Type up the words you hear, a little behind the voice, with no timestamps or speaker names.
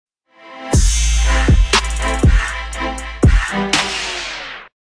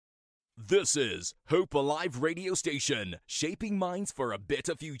This is Hope Alive Radio Station, shaping minds for a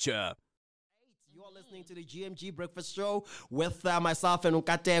better future. You are listening to the GMG Breakfast Show with myself and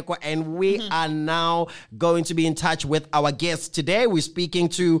Nkateko, and we are now going to be in touch with our guests. Today, we're speaking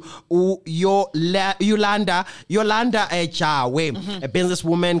to Yolanda Echawe, a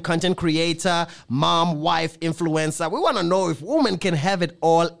businesswoman, content creator, mom, wife, influencer. We want to know if women can have it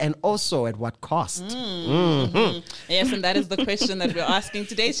all and also at what cost. Yes, and that is the question that we're asking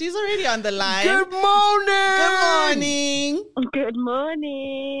today. She's already on the line. Good morning! Good morning! Good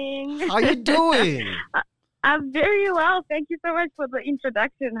morning. How you doing? I'm very well. Thank you so much for the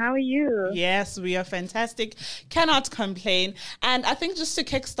introduction. How are you? Yes, we are fantastic. Cannot complain. And I think just to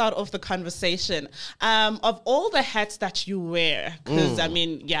kickstart off the conversation, of all the hats that you wear, because I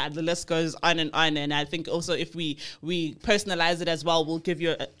mean, yeah, the list goes on. And I think also if we personalize it as well, we'll give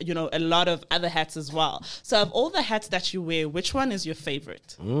you, a lot of other hats as well. So of all the hats that you wear, which one is your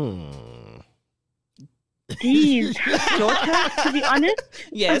favorite? Geez, daughter, to be honest.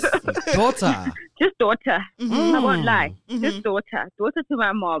 Yes. Daughter. Just daughter. I won't lie. Just daughter. Daughter to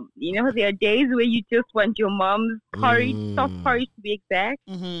my mom. You know, there are days where you just want your mom's porridge, soft porridge to be exact.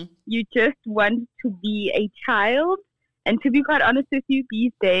 You just want to be a child. And to be quite honest with you,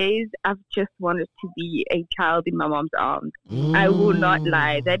 these days, I've just wanted to be a child in my mom's arms. I will not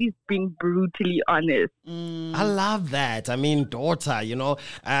lie. That is being brutally honest. I love that. I mean, daughter,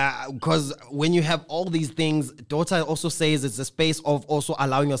 because when you have all these things, daughter also says it's a space of also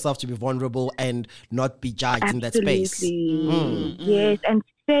allowing yourself to be vulnerable and not be judged in that space. Yes, and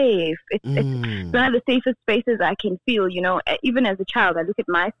safe. It's one of the safest spaces I can feel, even as a child. I look at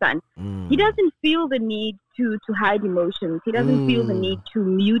my son. He doesn't feel the need to hide emotions. He doesn't feel the need to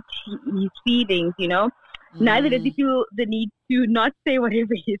mute his feelings, Neither does he feel the need to not say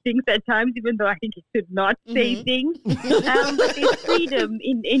whatever he thinks at times, even though I think he should not say things. But there's freedom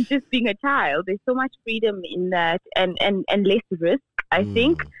in just being a child. There's so much freedom in that and less risk, I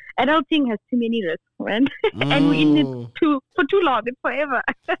think. Adulting has too many risks, man. And we're in it for too long. It's forever.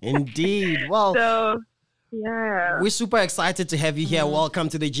 Indeed. Well, so, yeah. We're super excited to have you here. Welcome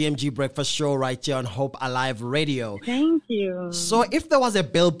to the GMG Breakfast Show right here on Hope Alive Radio. Thank you. So if there was a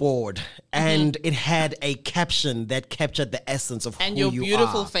billboard and it had a caption that captured the essence of and who you are. And your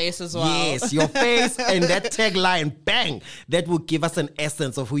beautiful face as well. Yes, your face and that tagline, bang, that would give us an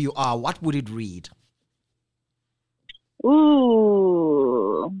essence of who you are. What would it read?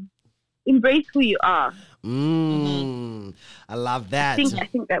 Ooh. Embrace who you are. I love that. I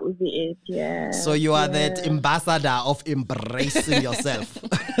think that would be it, yeah. So you are that ambassador of embracing yourself.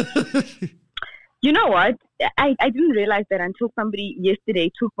 You know what? I didn't realize that until somebody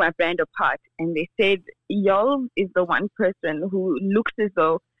yesterday took my brand apart and they said, Yol is the one person who looks as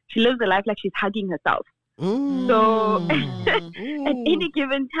though she lives a life like she's hugging herself. So at any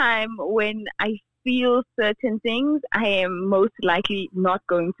given time when I feel certain things, I am most likely not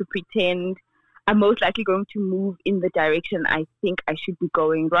going to pretend. I'm most likely going to move in the direction I think I should be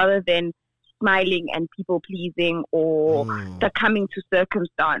going rather than smiling and people pleasing or succumbing to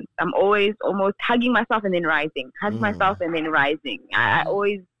circumstance. I'm always almost hugging myself and then rising, myself and then rising. I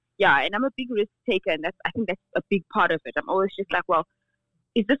always, and I'm a big risk taker, and I think that's a big part of it. I'm always just like, well,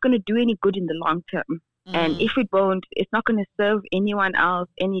 is this going to do any good in the long term? And if it won't, it's not going to serve anyone else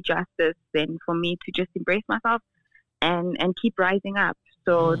any justice, then for me to just embrace myself and keep rising up.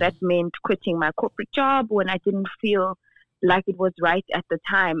 So that meant quitting my corporate job when I didn't feel like it was right at the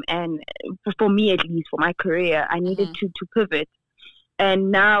time. And for me, at least, for my career, I needed to pivot.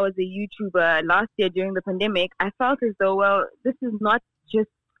 And now as a YouTuber, last year during the pandemic, I felt as though, well, this is not just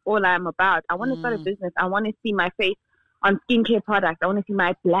all I'm about. I want to start a business. I want to see my face on skincare products. I want to see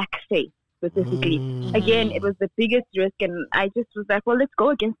my black face specifically. Again, it was the biggest risk, and I just was like, well, let's go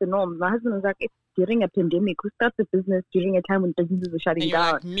against the norm. My husband was like, it's during a pandemic. Who starts a business during a time when businesses are shutting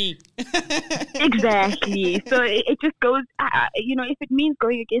down? Like me. Exactly. So it just goes, if it means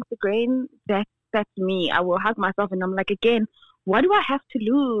going against the grain, that's me. I will hug myself, and I'm like, again, what do I have to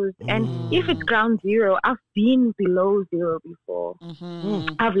lose? And if it's ground zero, I've been below zero before.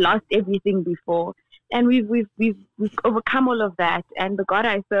 I've lost everything before. And we've overcome all of that. And the God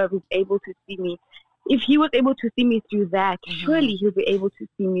I serve is able to see me. If he was able to see me through that, surely he'll be able to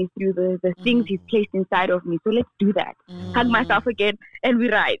see me through the things he's placed inside of me. So let's do that. Hug myself again and we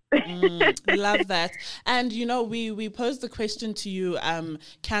ride. Love that. And, we posed the question to you,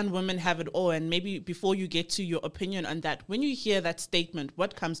 can women have it all? And maybe before you get to your opinion on that, when you hear that statement,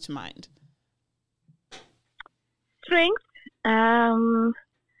 what comes to mind? Strength.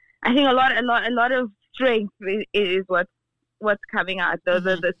 I think a lot of strength is what's coming out.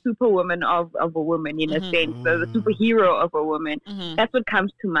 The superwoman of a woman, in a sense, the superhero of a woman. That's what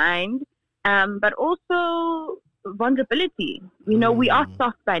comes to mind. but also vulnerability. You know, we are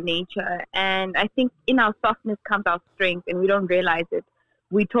soft by nature, and I think in our softness comes our strength, and we don't realize it.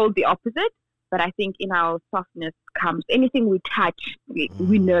 We're told the opposite, but I think in our softness comes anything we touch,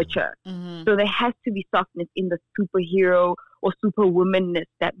 we nurture. So there has to be softness in the superhero or superwomanness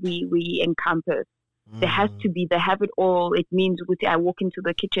that we encompass. There has to be the have it all. It means I walk into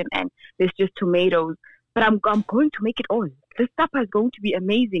the kitchen and there's just tomatoes, but I'm going to make it all. This supper is going to be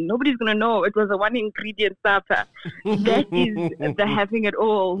amazing. Nobody's going to know it was a one ingredient supper. That is the having it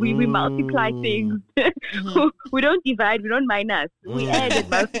all. We multiply things. We don't divide. We don't minus. We add and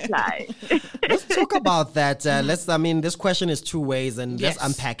multiply. Let's talk about that. This question is two ways, and let's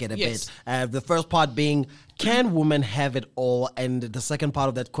unpack it a bit. The first part being, can women have it all? And the second part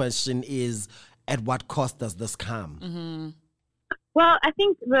of that question is, at what cost does this come? Well, I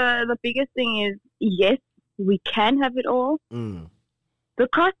think the biggest thing is, yes, we can have it all. The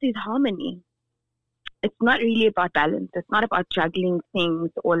cost is harmony. It's not really about balance. It's not about juggling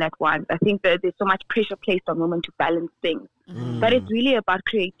things all at once. I think that there's so much pressure placed on women to balance things. But it's really about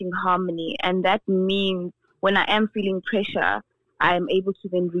creating harmony. And that means when I am feeling pressure, I am able to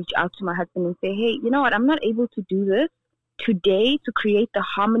then reach out to my husband and say, hey, you know what? I'm not able to do this today to create the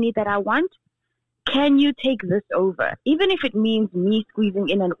harmony that I want. Can you take this over? Even if it means me squeezing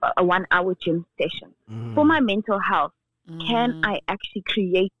in a 1 hour gym session for my mental health. Can I actually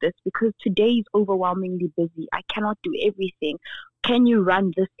create this? Because today is overwhelmingly busy. I cannot do everything. Can you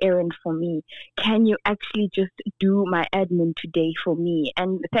run this errand for me? Can you actually just do my admin today for me?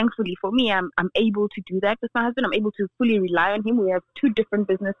 And thankfully for me, I'm able to do that with my husband. I'm able to fully rely on him. We have two different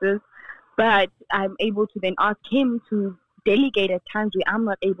businesses, but I'm able to then ask him to delegate at times where I'm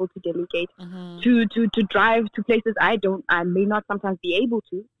not able to delegate, to drive to places I may not sometimes be able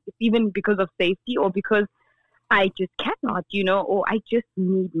to, even because of safety or because I just cannot, or I just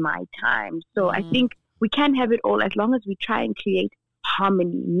need my time. So I think we can have it all as long as we try and create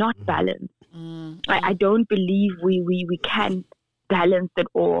harmony, not balance. I don't believe we can balance it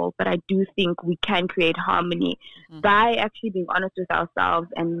all, but I do think we can create harmony by actually being honest with ourselves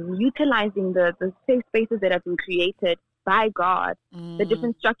and utilizing the safe spaces that have been created by God, the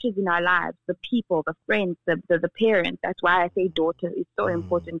different structures in our lives, the people, the friends, the parents. That's why I say daughter is so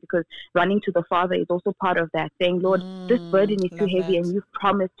important, because running to the Father is also part of that, saying, Lord, this burden is too heavy and you've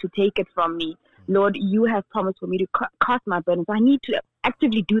promised to take it from me. Lord, you have promised for me to cast my burden. So I need to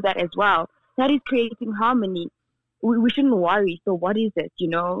actively do that as well. That is creating harmony. We shouldn't worry. So what is it?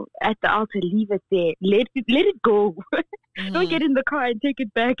 At the altar, leave it there. Let it go. Don't get in the car and take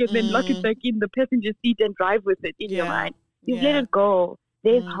it back and then lock it back in the passenger seat and drive with it in your mind. You let it go.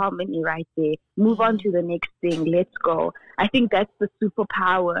 There's harmony right there. Move on to the next thing. Let's go. I think that's the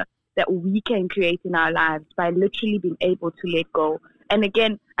superpower that we can create in our lives by literally being able to let go. And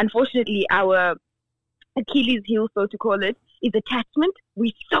again, unfortunately, our Achilles heel, so to call it, is attachment.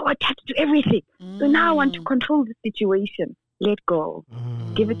 We're so attached to everything. So now I want to control the situation. Let go.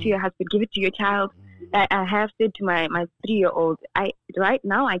 Give it to your husband. Give it to your child. I have said to my 3-year-old, right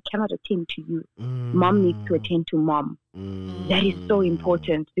now I cannot attend to you. Mom needs to attend to mom. That is so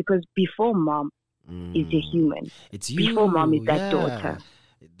important, because before mom is a human. It's you. Before mom is that daughter.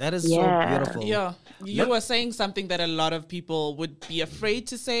 That is so beautiful. Yeah. You were saying something that a lot of people would be afraid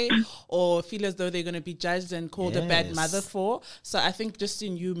to say or feel as though they're going to be judged and called a bad mother for. So I think just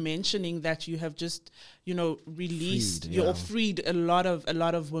in you mentioning that, you have just, released freed a lot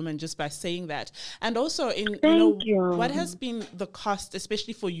of women just by saying that. And also what has been the cost,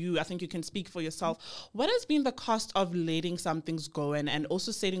 especially for you, I think you can speak for yourself, what has been the cost of letting some things go and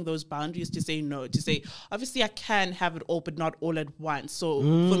also setting those boundaries to say no, to say, obviously I can have it all, but not all at once. So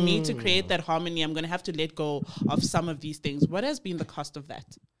for me to create that harmony, I'm going to have to let go of some of these things. What has been the cost of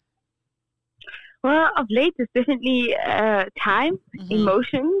that? Well, of late, it's definitely time,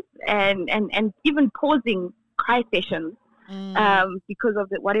 emotions, and even pausing cry sessions because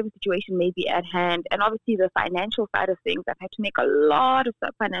of whatever situation may be at hand. And obviously the financial side of things, I've had to make a lot of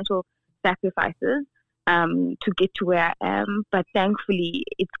financial sacrifices to get to where I am. But thankfully,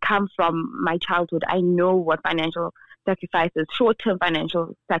 it's come from my childhood. I know what financial sacrifices, short-term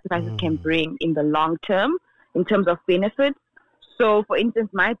financial sacrifices can bring in the long term in terms of benefits. So, for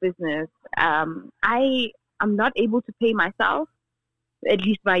instance, my business, I am not able to pay myself, at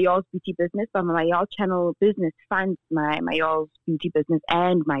least my Y'all's Beauty business, but my Y'all Channel business funds my Y'all's Beauty business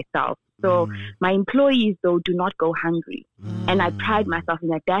and myself. So my employees, though, do not go hungry. And I pride myself in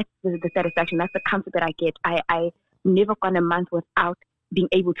that. That's the satisfaction. That's the comfort that I get. I never gone a month without being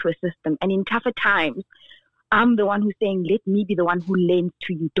able to assist them. And in tougher times, I'm the one who's saying, let me be the one who lends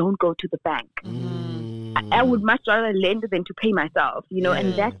to you. Don't go to the bank. I would much rather lend than to pay myself,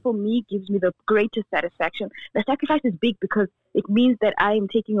 and that for me gives me the greatest satisfaction. The sacrifice is big because it means that I am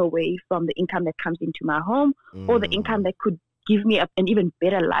taking away from the income that comes into my home or the income that could give me an even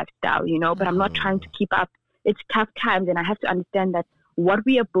better lifestyle, but I'm not trying to keep up. It's tough times, and I have to understand that what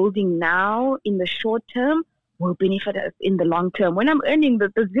we are building now in the short term will benefit us in the long term. When I'm earning,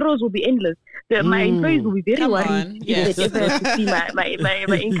 the zeros will be endless. My employees will be very worried if they ever have to see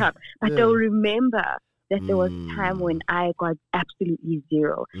my income. But they'll remember that there was a time when I got absolutely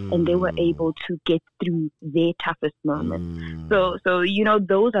zero and they were able to get through their toughest moments. So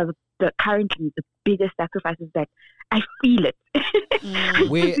those are currently the biggest sacrifices that I feel it. I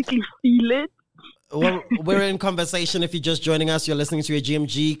physically feel it. Well, we're in conversation. If you're just joining us, you're listening to a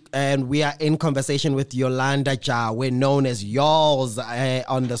GMG, and we are in conversation with Yolanda Ja. We're known as Y'alls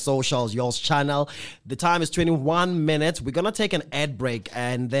on the socials, Y'alls channel. The time is 21 minutes. We're going to take an ad break,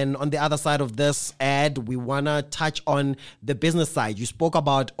 and then on the other side of this ad, we want to touch on the business side. You spoke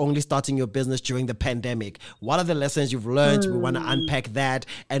about only starting your business during the pandemic. What are the lessons you've learned? We want to unpack that,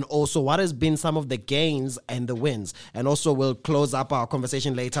 and also what has been some of the gains and the wins. And also we'll close up our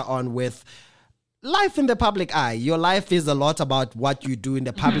conversation later on with life in the public eye. Your life is a lot about what you do in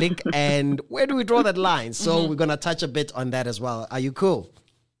the public and where do we draw that line? So we're going to touch a bit on that as well. Are you cool?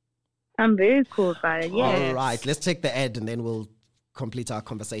 I'm very cool about it, yes. All right, let's take the ad and then we'll complete our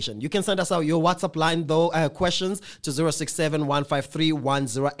conversation. You can send us out your WhatsApp line, though, questions to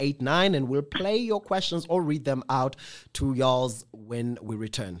 067-153-1089, and we'll play your questions or read them out to y'alls when we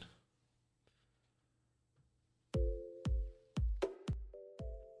return.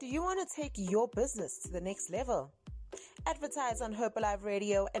 Do you want to take your business to the next level? Advertise on Herbalife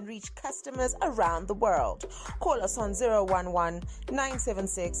Radio and reach customers around the world. Call us on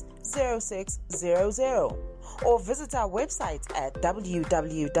 011-976-0600 or visit our website at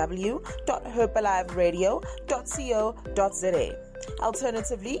www.herbaliferadio.co.za.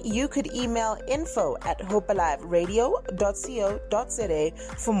 Alternatively, you could email info@herbaliferadio.co.za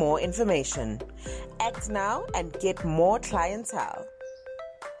for more information. Act now and get more clientele.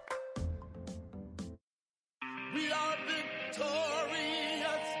 We are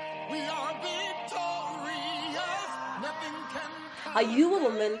victorious. We are victorious. Nothing can. Are you a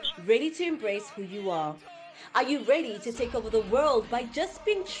woman ready to embrace who you are? Are you ready to take over the world by just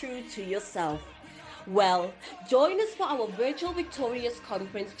being true to yourself? Well, join us for our virtual Victorious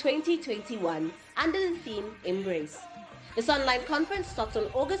Conference 2021 under the theme Embrace. This online conference starts on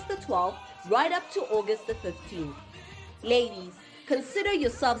August the 12th right up to August the 15th. Ladies, consider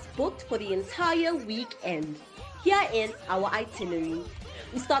yourselves booked for the entire weekend. Here is our itinerary.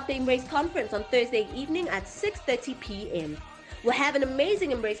 We start the Embrace Conference on Thursday evening at 6:30 p.m. We'll have an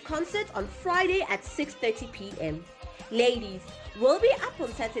amazing Embrace concert on Friday at 6:30 p.m. Ladies, we'll be up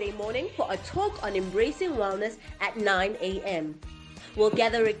on Saturday morning for a talk on embracing wellness at 9 a.m. We'll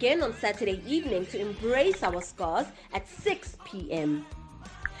gather again on Saturday evening to embrace our scars at 6 p.m.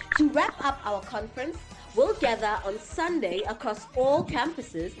 To wrap up our conference, we'll gather on Sunday across all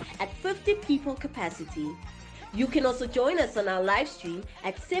campuses at 50 people capacity. You can also join us on our live stream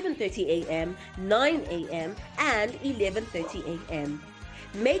at 7:30 a.m., 9 a.m. and 11:30 a.m.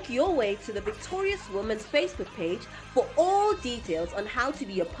 Make your way to the Victorious Woman's Facebook page for all details on how to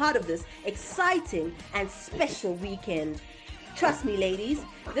be a part of this exciting and special weekend. Trust me, ladies,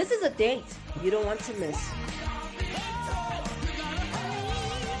 this is a date you don't want to miss.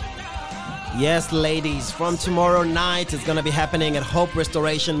 Yes, ladies, from tomorrow night, it's going to be happening at Hope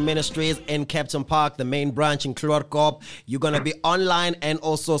Restoration Ministries in Captain Park, the main branch in Kloorkop. You're going to be online, and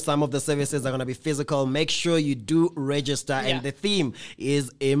also some of the services are going to be physical. Make sure you do register, and the theme is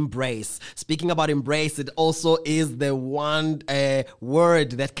Embrace. Speaking about Embrace, it also is the one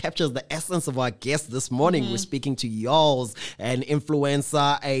word that captures the essence of our guest this morning. We're speaking to Y'alls, an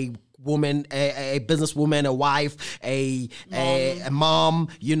influencer, a woman, a businesswoman, a wife, a mom,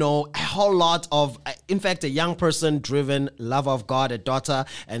 a whole lot of, in fact, a young person driven, lover of God, a daughter,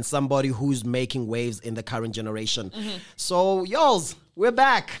 and somebody who's making waves in the current generation. So, Y'alls, we're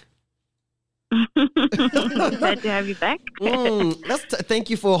back. Glad to have you back. Thank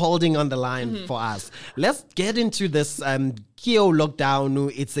you for holding on the line for us. Let's get into this Kio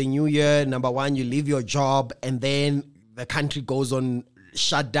lockdown. It's a new year. Number one, you leave your job, and then the country goes on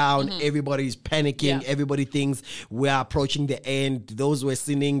shut down. Everybody's panicking. Yeah. Everybody thinks we are approaching the end. Those who are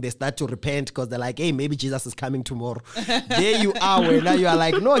sinning, they start to repent because they're like, hey, maybe Jesus is coming tomorrow. There you are, where now you are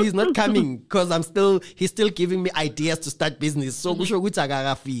like, no, he's not coming because he's still giving me ideas to start business. So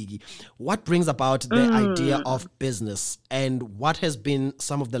what brings about the idea of business, and what has been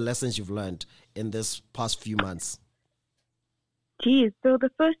some of the lessons you've learned in this past few months? Geez, so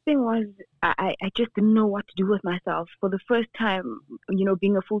the first thing was I just didn't know what to do with myself. For the first time,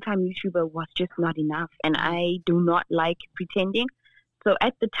 being a full-time YouTuber was just not enough, and I do not like pretending. So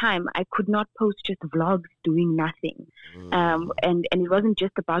at the time, I could not post just vlogs doing nothing. And it wasn't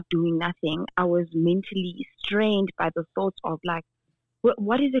just about doing nothing. I was mentally strained by the thoughts of like,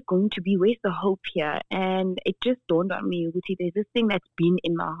 what is it going to be? Where's the hope here? And it just dawned on me, Uti, there's this thing that's been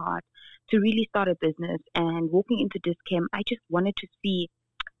in my heart to really start a business. And walking into Dis-Chem, I just wanted to see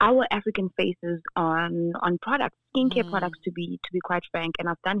our African faces on products, skincare products, to be quite frank. And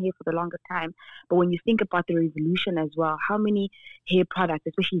I've done hair for the longest time. But when you think about the revolution as well, how many hair products,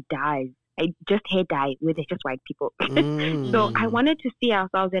 especially dyes, just hair dye, where they're just white people. So I wanted to see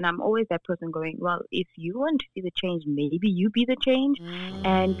ourselves, and I'm always that person going, well, if you want to see the change, maybe you be the change.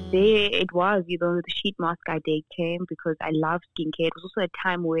 And there it was, the sheet mask day came because I love skincare. It was also a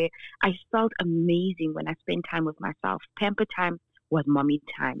time where I felt amazing when I spent time with myself. Pamper time was mommy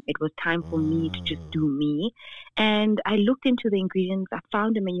time. It was time for me to just do me. And I looked into the ingredients. I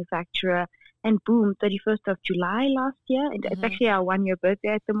found a manufacturer, and boom, 31st of July last year, and it's actually our 1-year birthday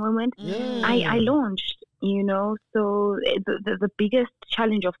at the moment, I launched, So the biggest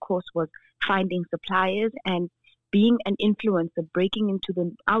challenge, of course, was finding suppliers and being an influencer, breaking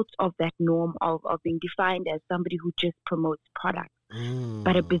out of that norm of being defined as somebody who just promotes products,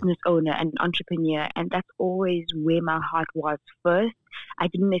 but a business owner, an entrepreneur. And that's always where my heart was first. I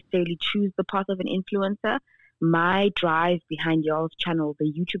didn't necessarily choose the path of an influencer. My drive behind y'all's channel, the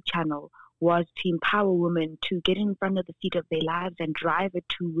YouTube channel, was to empower women to get in front of the seat of their lives and drive it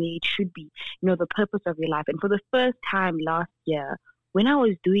to where it should be, the purpose of your life. And for the first time last year, when I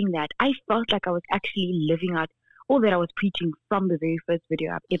was doing that, I felt like I was actually living out all that I was preaching from the very first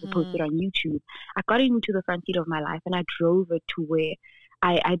video I've ever posted on YouTube. I got into the front seat of my life and I drove it to where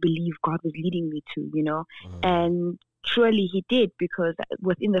I believe God was leading me to, And surely he did, because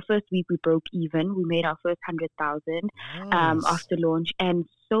within the first week we broke even. We made our first 100,000 after launch, and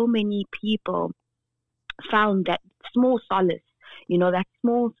so many people found that small solace, that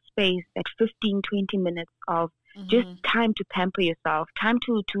small space, that 15, 20 minutes of just time to pamper yourself, time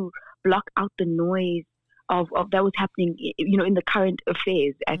to block out the noise of that was happening, in the current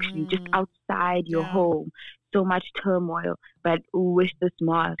affairs, actually, just outside your home. So much turmoil, but with this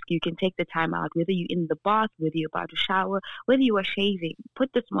mask, you can take the time out, whether you're in the bath, whether you're about to shower, whether you are shaving, put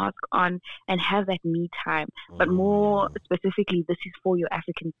this mask on and have that me time. But more specifically, this is for your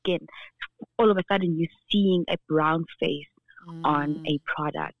African skin. All of a sudden, you're seeing a brown face on a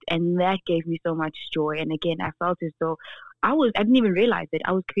product, and that gave me so much joy. And again, I felt as though I didn't even realize it.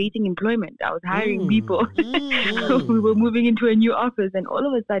 I was creating employment. I was hiring people. We were moving into a new office, and all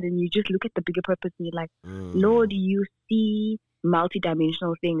of a sudden you just look at the bigger purpose and you're like, Lord, you see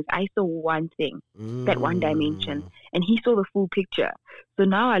multidimensional things. I saw one thing, that one dimension, and he saw the full picture. So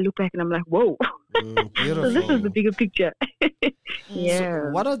now I look back and I'm like, whoa. So this is the bigger picture. So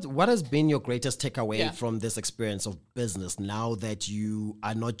what has been your greatest takeaway from this experience of business, now that you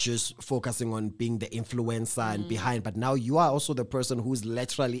are not just focusing on being the influencer and behind, but now you are also the person who's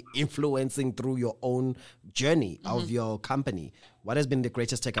literally influencing through your own journey of your company? What has been the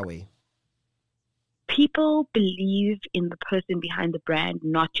greatest takeaway? People believe in the person behind the brand,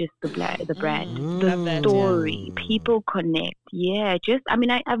 not just the brand, the story. People connect.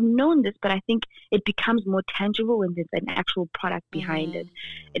 I've known this, but I think it becomes more tangible when there's an actual product behind it.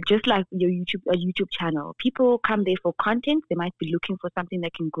 It's just like your YouTube channel. People come there for content. They might be looking for something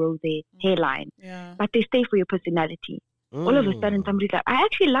that can grow their hairline, but they stay for your personality. All of a sudden, somebody's like, I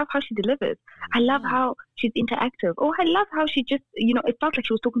actually love how she delivers. I love how she's interactive. Oh, I love how she just, it felt like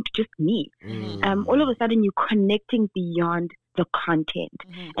she was talking to just me. All of a sudden, you're connecting beyond the content.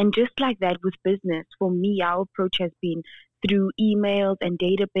 And just like that with business, for me, our approach has been through emails and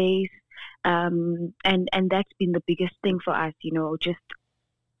database. And that's been the biggest thing for us, just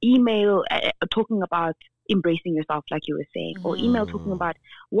email talking about embracing yourself, like you were saying, or email talking about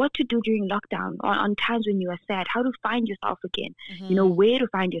what to do during lockdown, on times when you are sad, how to find yourself again, where to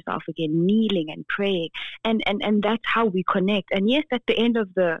find yourself again, kneeling and praying, and that's how we connect. And yes, at the end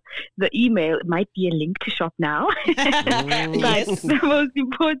of the email, it might be a link to shop now, but the most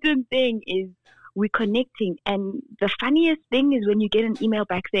important thing is we're connecting. And the funniest thing is when you get an email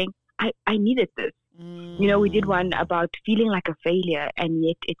back saying, I needed this. You know, we did one about feeling like a failure, and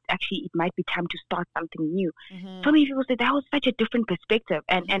yet it might be time to start something new. So many people said that was such a different perspective,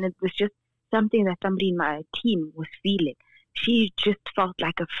 and it was just something that somebody in my team was feeling. She just felt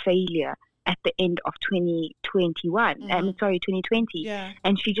like a failure at the end of 2020. Yeah.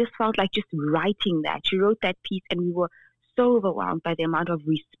 And she just felt like just writing that. She wrote that piece, and we were so overwhelmed by the amount of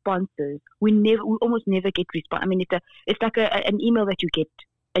responses. We almost never get response. I mean, it's like an email that you get,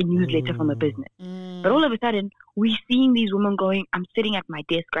 a newsletter from a business. But all of a sudden, we're seeing these women going, I'm sitting at my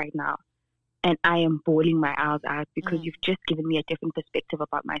desk right now, and I am bawling my eyes out because you've just given me a different perspective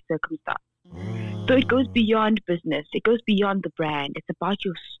about my circumstance. So it goes beyond business. It goes beyond the brand. It's about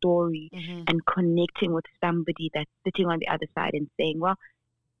your story and connecting with somebody that's sitting on the other side and saying, well,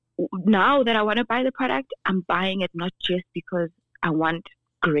 now that I want to buy the product, I'm buying it not just because I want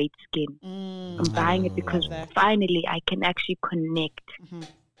great skin. I'm buying it because finally I can actually connect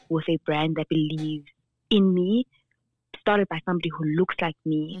with a brand that believes in me, started by somebody who looks like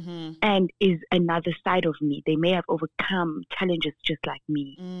me and is another side of me. They may have overcome challenges just like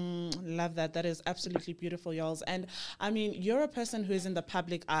me. Love that. That is absolutely beautiful, y'all. And I mean, you're a person who is in the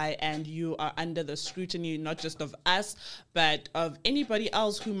public eye, and you are under the scrutiny, not just of us, but of anybody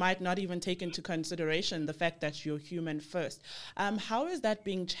else who might not even take into consideration the fact that you're human first. How is that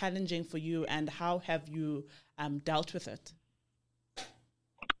being challenging for you, and how have you dealt with it?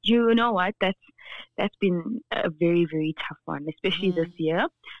 You know what? That's been a very, very tough one, especially this year.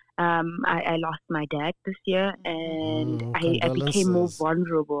 I lost my dad this year, and I became more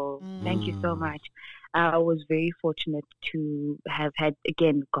vulnerable. Thank you so much. I was very fortunate to have had,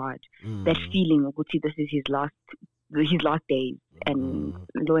 again, God, that feeling of, this is his last days. And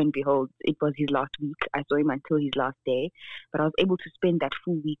lo and behold, it was his last week. I saw him until his last day, but I was able to spend that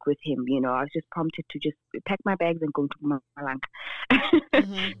full week with him. You know, I was just prompted to just pack my bags and go to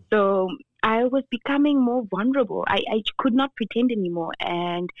Mpumalanga. So I was becoming more vulnerable. I could not pretend anymore.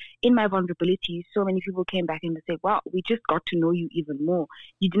 And in my vulnerability, so many people came back and they said, wow, we just got to know you even more.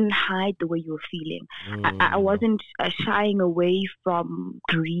 You didn't hide the way you were feeling. I wasn't shying away from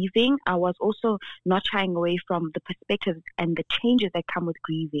grieving. I was also not shying away from the perspectives and the changes that come with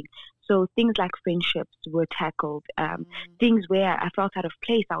grieving. So things like friendships were tackled. Things where I felt out of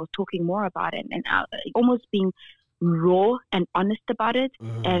place, I was talking more about it, and almost being raw and honest about it.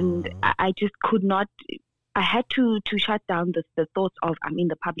 And I just could not, I had to shut down the thoughts of I'm in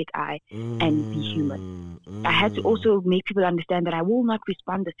the public eye and be human. I had to also make people understand that I will not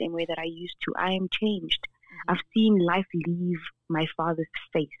respond the same way that I used to. I am changed. I've seen life leave my father's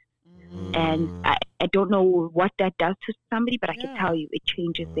face. And I don't know what that does to somebody, but I can tell you it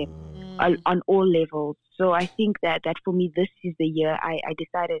changes them on all levels. So I think that for me, this is the year I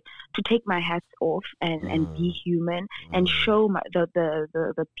decided to take my hats off and be human and show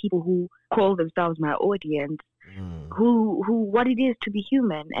the people who call themselves my audience who what it is to be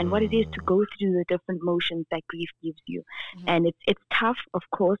human and what it is to go through the different motions that grief gives you. And it's tough, of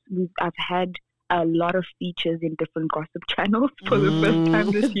course. I've had a lot of features in different gossip channels for the first time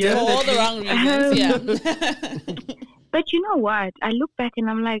this year. For all the wrong reasons, yeah. But you know what? I look back and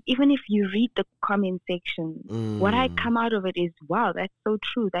I'm like, even if you read the comment section, what I come out of it is, wow, that's so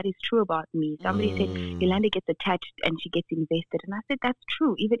true. That is true about me. Somebody said, Yolanda gets attached and she gets invested. And I said, that's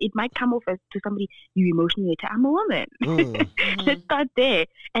true. Even it might come off as to somebody, you emotionally attached. I'm a woman. Let's start there.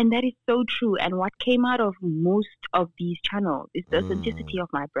 And that is so true. And what came out of most of these channels is the authenticity of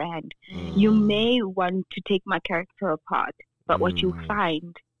my brand. You may want to take my character apart, but what you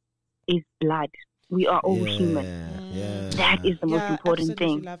find is blood. We are all human. That is the most important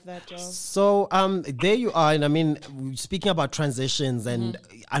thing. Love that, Joel. So there you are. And I mean, speaking about transitions, and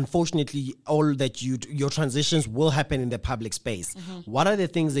unfortunately, all that your transitions will happen in the public space. What are the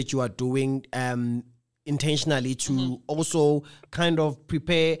things that you are doing intentionally to also kind of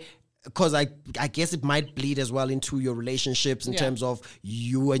prepare? Because I guess it might bleed as well into your relationships in terms of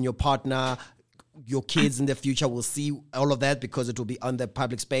you and your partner. Your kids in the future will see all of that because it will be on the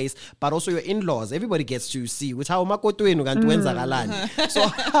public space, but also your in-laws. Everybody gets to see with how So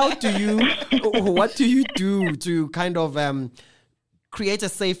what do you do to kind of create a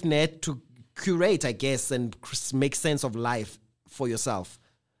safe net to curate, I guess, and make sense of life for yourself?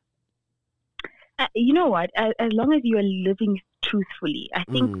 You know what? As long as you are living truthfully, I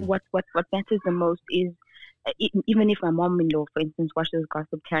think what matters the most is, even if my mom-in-law, for instance, watches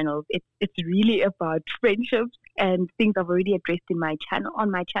gossip channels, it's really about friendships and things I've already addressed on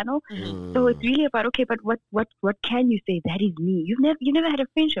my channel. So it's really about, okay, but what can you say? That is me. You never had a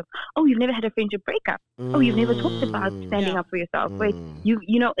friendship. Oh, you've never had a friendship breakup. Oh, you've never talked about standing up for yourself. Wait,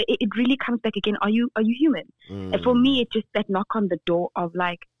 you know, it really comes back again. Are you human? And for me, it's just that knock on the door of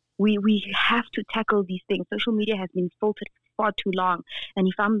like, we have to tackle these things. Social media has been filtered far too long. And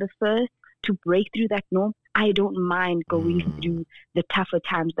if I'm the first to break through that norm, I don't mind going through the tougher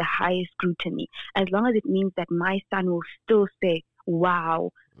times, the highest scrutiny, as long as it means that my son will still say,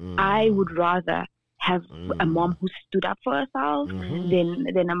 wow, I would rather have a mom who stood up for herself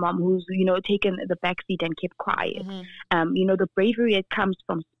than a mom who's, taken the back seat and kept quiet. The bravery that comes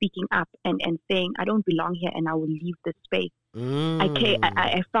from speaking up and saying, I don't belong here and I will leave this space.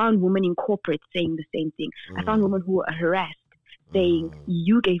 I found women in corporate saying the same thing. I found women who were harassed saying,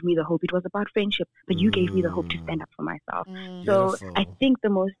 you gave me the hope. It was about friendship, but you gave me the hope to stand up for myself. So I think the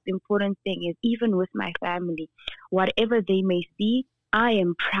most important thing is, even with my family, whatever they may see, I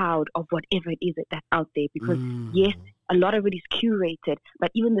am proud of whatever it is that's out there, because yes, a lot of it is curated,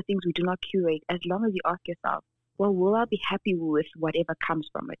 but even the things we do not curate, as long as you ask yourself, well, will I be happy with whatever comes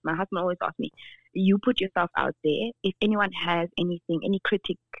from it? My husband always asks me, you put yourself out there. If anyone has anything, any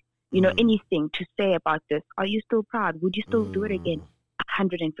critic, anything to say about this, are you still proud? Would you still do it again?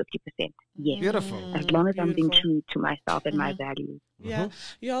 150%. Yes. Beautiful. As long as I'm being true to myself and my values. Yeah.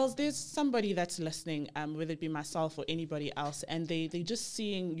 Y'all, there's somebody that's listening, whether it be myself or anybody else, and they just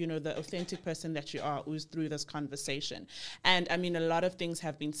seeing, the authentic person that you are who's through this conversation. And I mean, a lot of things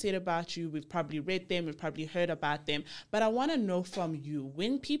have been said about you. We've probably read them. We've probably heard about them. But I want to know from you,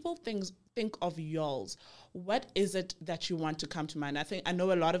 when people think of y'all's, what is it that you want to come to mind? I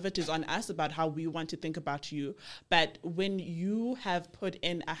know a lot of it is on us about how we want to think about you, but when you have put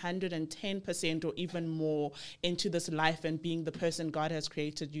in 110% or even more into this life and being the person God has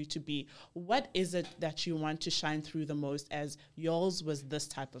created you to be, what is it that you want to shine through the most as yours was this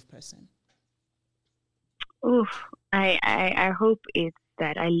type of person? Oof, I hope it's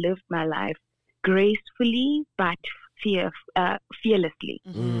that I lived my life gracefully, but fearlessly,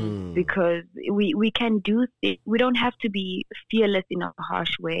 because we can do things. We don't have to be fearless in a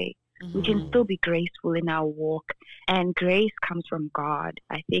harsh way. We can still be graceful in our walk, and grace comes from God.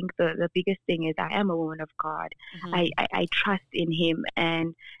 I think the biggest thing is I am a woman of God. I trust in Him,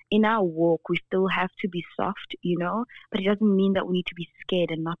 and in our walk we still have to be soft, but it doesn't mean that we need to be scared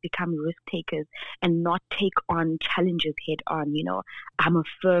and not become risk takers and not take on challenges head on. I'm a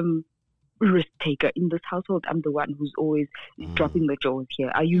firm risk taker in this household. I'm the one who's always dropping the jaws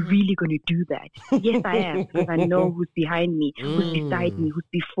here. Are you really going to do that? Yes, I am, because I know who's behind me, who's beside me, who's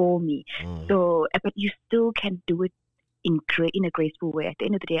before me. So, but you still can do it in a graceful way. At the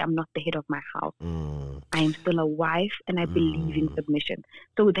end of the day, I'm not the head of my house. I am still a wife, and I believe in submission.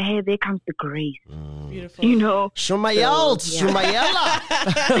 So there comes the grace. Beautiful. Shumayel, Shumayela.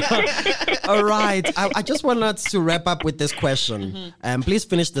 All right. I just want us to wrap up with this question. Please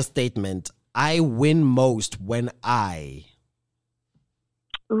finish the statement. I win most when I...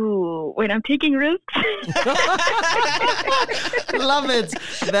 Ooh, when I'm taking risks. Love it.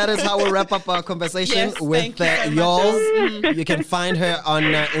 That is how we wrap up our conversation with y'all. You can find her on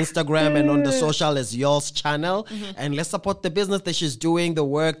Instagram and on the social as y'all's channel. And let's support the business that she's doing, the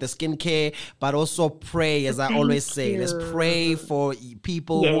work, the skincare, but also pray, as I always say. Let's pray for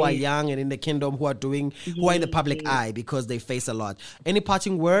people who are young and in the kingdom who are in the public eye, because they face a lot. Any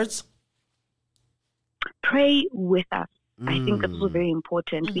parting words? Pray with us. I think that's also very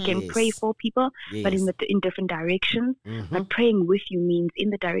important. We can pray for people, but in different directions. But praying with you means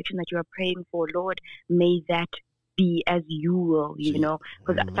in the direction that you are praying for, Lord, may that be as you will,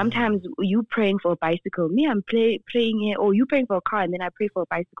 Because sometimes you praying for a bicycle, me, I'm praying here, or you praying for a car, and then I pray for a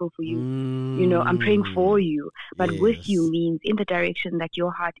bicycle for you. I'm praying for you. But with you means in the direction that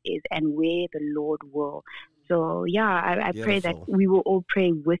your heart is and where the Lord will. So, I pray that we will all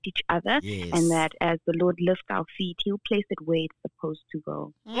pray with each other, and that as the Lord lifts our feet, He'll place it where it's supposed to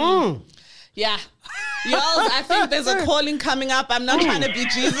go. Yeah. Y'all, I think there's a calling coming up. I'm not trying to be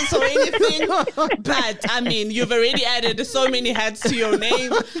Jesus or anything, but I mean, you've already added so many hats to your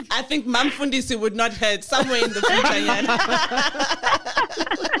name. I think Mamfundisi would not hurt somewhere in the future.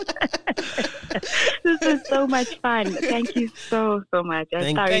 This is so much fun. Thank you so much.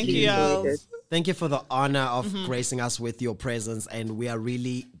 Thank you, y'all. Thank you for the honor of gracing us with your presence, and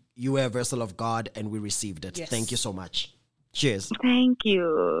you are a vessel of God, and we received it. Thank you so much. Cheers. Thank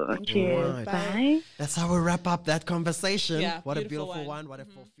you. Cheers. Right. Bye. That's how we wrap up that conversation. Yeah, what a beautiful one. What a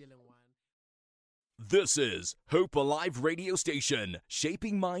fulfilling one. This is Hope Alive Radio Station,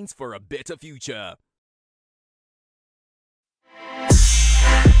 shaping minds for a better future.